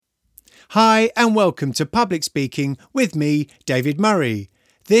Hi and welcome to Public Speaking with me, David Murray.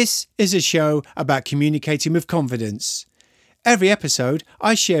 This is a show about communicating with confidence. Every episode,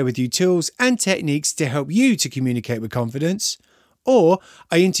 I share with you tools and techniques to help you to communicate with confidence, or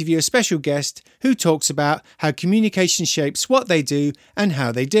I interview a special guest who talks about how communication shapes what they do and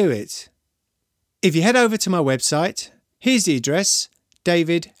how they do it. If you head over to my website, here's the address,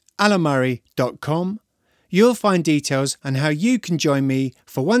 davidalanmurray.com. You'll find details on how you can join me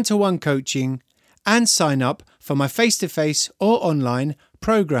for one-to-one coaching and sign up for my face-to-face or online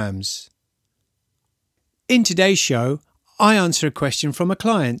programs. In today's show, I answer a question from a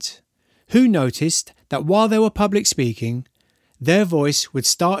client who noticed that while they were public speaking, their voice would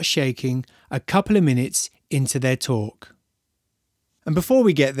start shaking a couple of minutes into their talk. And before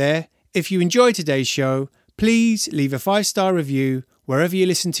we get there, if you enjoy today's show, please leave a 5-star review wherever you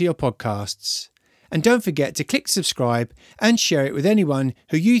listen to your podcasts. And don't forget to click subscribe and share it with anyone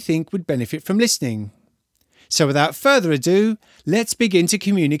who you think would benefit from listening. So without further ado, let's begin to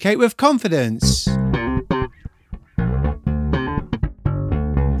communicate with confidence.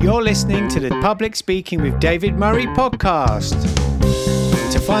 You're listening to the Public Speaking with David Murray podcast.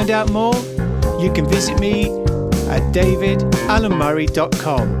 To find out more, you can visit me at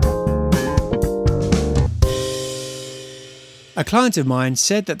davidalanmurray.com. A client of mine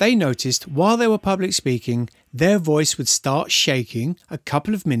said that they noticed while they were public speaking, their voice would start shaking a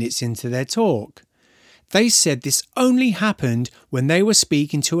couple of minutes into their talk. They said this only happened when they were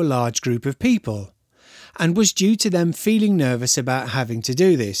speaking to a large group of people, and was due to them feeling nervous about having to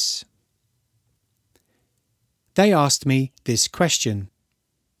do this. They asked me this question: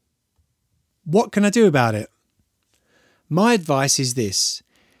 what can I do about it? My advice is this: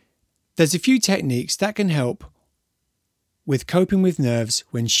 there's a few techniques that can help with coping with nerves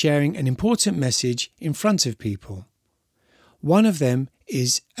when sharing an important message in front of people. One of them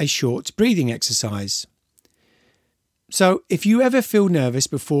is a short breathing exercise. So if you ever feel nervous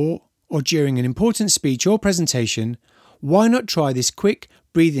before or during an important speech or presentation, why not try this quick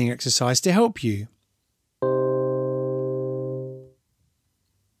breathing exercise to help you?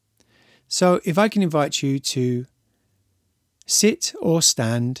 So if I can invite you to sit or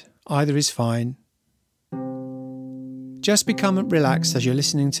stand, either is fine. Just become relaxed as you're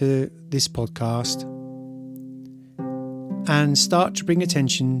listening to this podcast and start to bring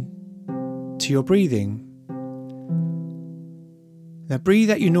attention to your breathing. Now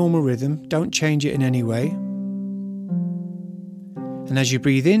breathe at your normal rhythm, don't change it in any way. And as you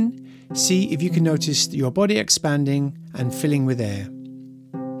breathe in, see if you can notice your body expanding and filling with air.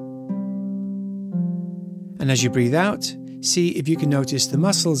 And as you breathe out, see if you can notice the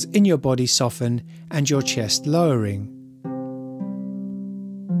muscles in your body soften and your chest lowering.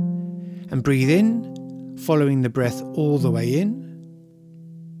 And breathe in, following the breath all the way in.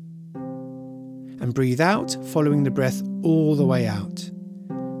 And breathe out, following the breath all the way out.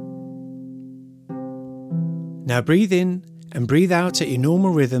 Now breathe in and breathe out at your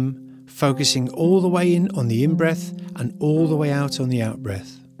normal rhythm, focusing all the way in on the in-breath and all the way out on the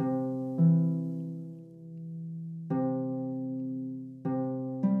out-breath.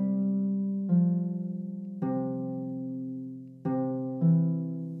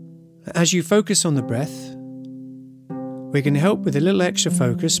 As you focus on the breath, we're going to help with a little extra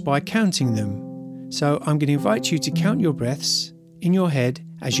focus by counting them. So I'm going to invite you to count your breaths in your head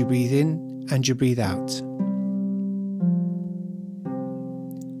as you breathe in and you breathe out.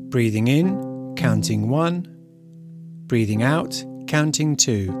 Breathing in, counting 1. Breathing out, counting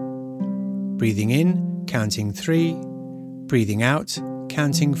 2. Breathing in, counting 3. Breathing out,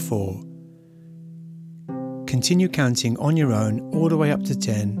 counting 4. Continue counting on your own all the way up to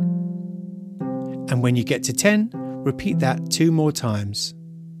 10. And when you get to 10, repeat that 2 more times.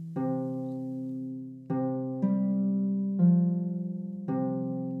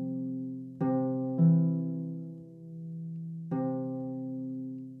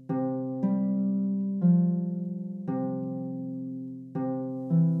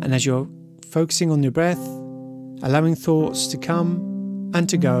 And as you're focusing on your breath, allowing thoughts to come and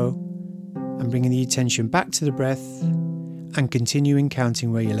to go, and bringing the attention back to the breath, and continuing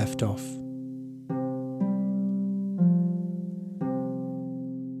counting where you left off.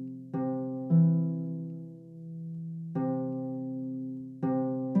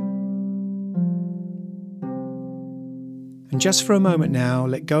 And just for a moment now,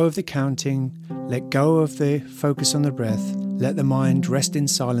 let go of the counting, let go of the focus on the breath, let the mind rest in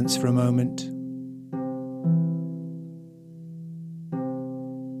silence for a moment.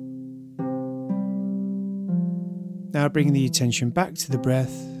 Now bringing the attention back to the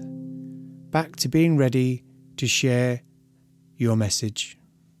breath, back to being ready to share your message.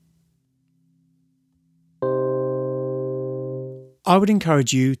 I would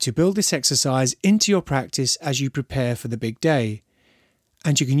encourage you to build this exercise into your practice as you prepare for the big day.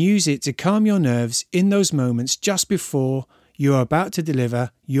 And you can use it to calm your nerves in those moments just before you are about to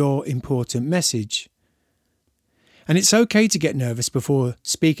deliver your important message. And it's okay to get nervous before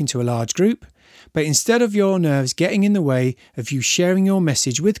speaking to a large group, but instead of your nerves getting in the way of you sharing your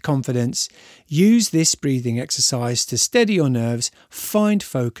message with confidence, use this breathing exercise to steady your nerves, find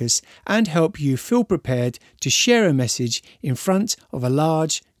focus, and help you feel prepared to share a message in front of a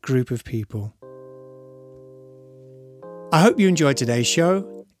large group of people. I hope you enjoyed today's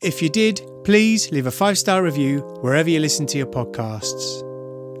show. If you did, please leave a 5-star review wherever you listen to your podcasts.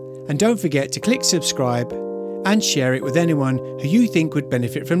 And don't forget to click subscribe and share it with anyone who you think would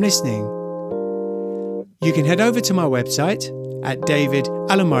benefit from listening. You can head over to my website at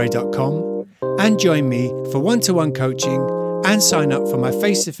davidallenmurray.com and join me for one-to-one coaching and sign up for my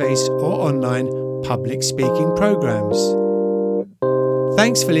face-to-face or online public speaking programs.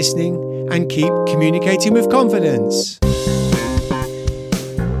 Thanks for listening and keep communicating with confidence.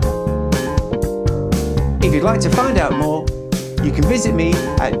 If you'd like to find out more, you can visit me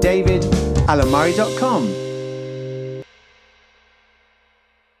at davidallenmurray.com.